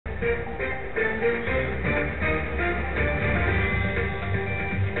Okay,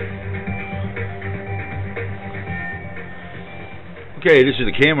 this is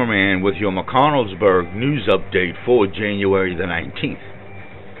the cameraman with your Mcconnellsburg news update for January the 19th.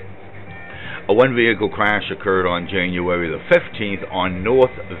 A one-vehicle crash occurred on January the 15th on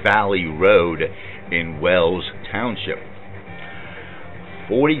North Valley Road in Wells Township.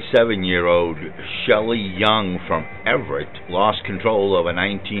 47-year-old Shelley Young from Everett lost control of a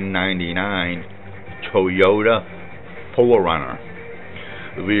 1999 Toyota 4Runner.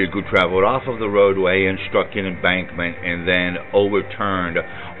 The vehicle traveled off of the roadway and struck an embankment and then overturned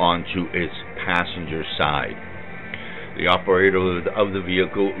onto its passenger side. The operator of the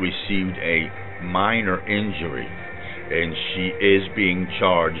vehicle received a minor injury, and she is being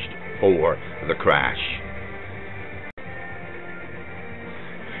charged for the crash.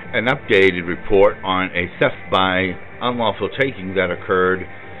 An updated report on a theft by unlawful taking that occurred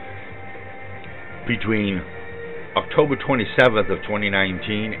between October 27th of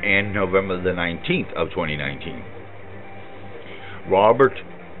 2019 and November the 19th of 2019.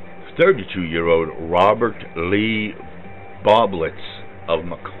 32-year-old Robert Lee Boblitz of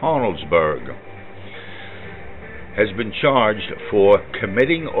Mcconnellsburg has been charged for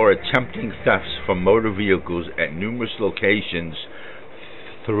committing or attempting thefts from motor vehicles at numerous locations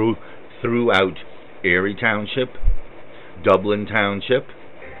throughout Erie Township, Dublin Township,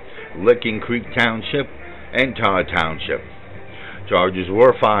 Licking Creek Township, and Todd Township. Charges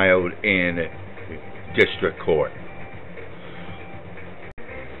were filed in district court.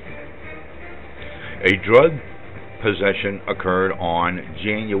 A drug possession occurred on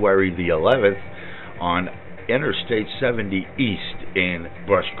January the 11th on Interstate 70 East in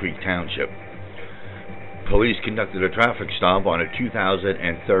Brush Creek Township. Police conducted a traffic stop on a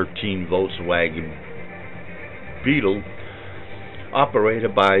 2013 Volkswagen Beetle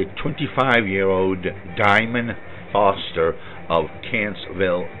operated by 25-year-old Diamond Foster of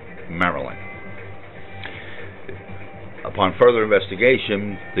Cantsville, Maryland. Upon further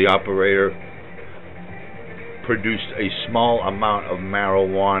investigation, the operator produced a small amount of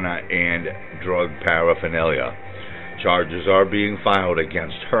marijuana and drug paraphernalia. Charges are being filed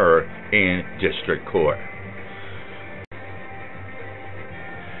against her in district court.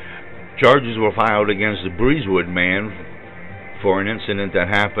 Charges were filed against the Breezewood man for an incident that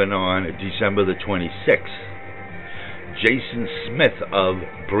happened on December the 26th. Jason Smith of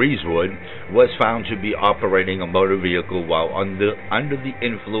Breezewood was found to be operating a motor vehicle while under the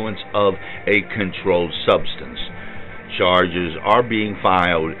influence of a controlled substance. Charges are being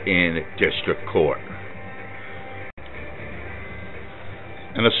filed in district court.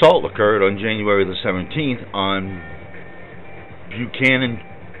 An assault occurred on January the 17th on Buchanan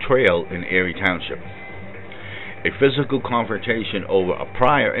Trail in Erie Township. A physical confrontation over a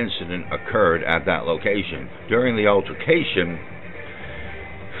prior incident occurred at that location. During the altercation,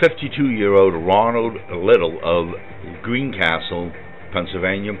 52-year-old Ronald Little of Greencastle,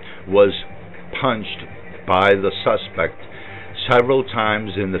 Pennsylvania, was punched by the suspect several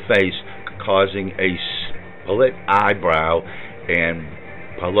times in the face, causing a split eyebrow and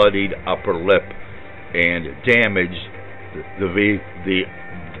bloodied upper lip, and damaged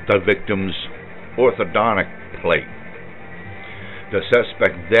the victim's orthodontic plate. The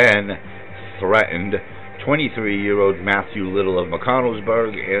suspect then threatened 23-year-old Matthew Little of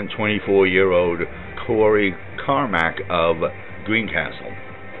Mcconnellsburg and 24-year-old Corey Carmack of Greencastle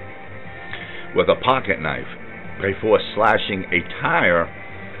with a pocket knife before slashing a tire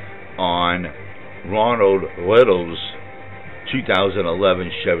on Ronald Little's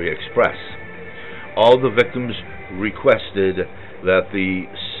 2011 Chevy Express. All the victims requested that the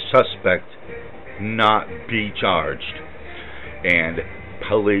suspect not be charged, and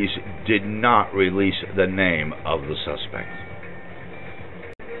police did not release the name of the suspect.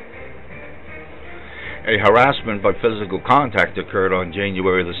 A harassment by physical contact occurred on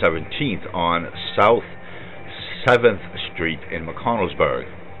January the 17th on South 7th Street in Mcconnellsburg.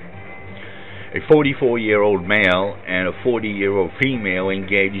 A 44-year-old male and a 40-year-old female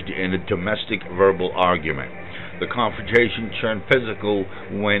engaged in a domestic verbal argument. The confrontation turned physical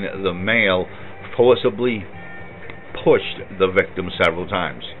when the male forcibly pushed the victim several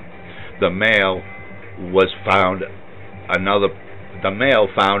times. The male found another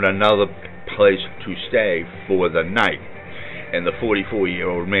place to stay for the night, and the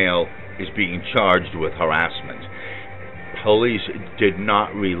 44-year-old male is being charged with harassment. Police did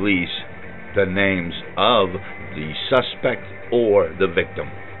not release the names of the suspect or the victim.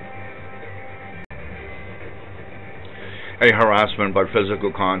 A harassment by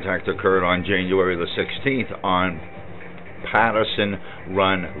physical contact occurred on January the 16th on Patterson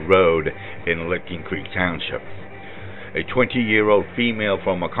Run Road in Licking Creek Township. A 20-year-old female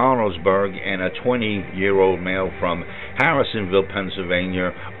from Mcconnellsburg and a 20-year-old male from Harrisonville,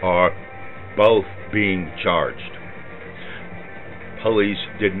 Pennsylvania are both being charged. Police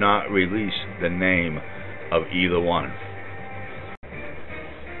did not release the name of either one.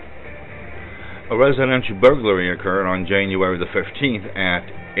 A residential burglary occurred on January the 15th at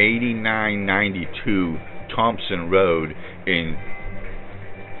 8992 Thompson Road in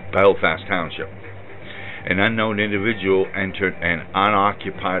Belfast Township. An unknown individual entered an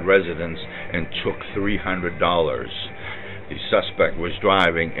unoccupied residence and took $300. The suspect was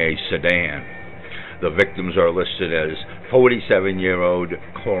driving a sedan. The victims are listed as 47-year-old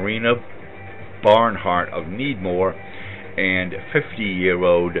Corina Barnhart of Needmore and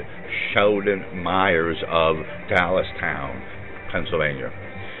 50-year-old Sheldon Myers of Dallastown, Pennsylvania.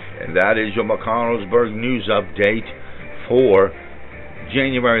 And that is your Mcconnellsburg news update for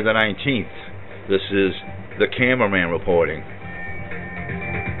January the 19th. This is the cameraman reporting.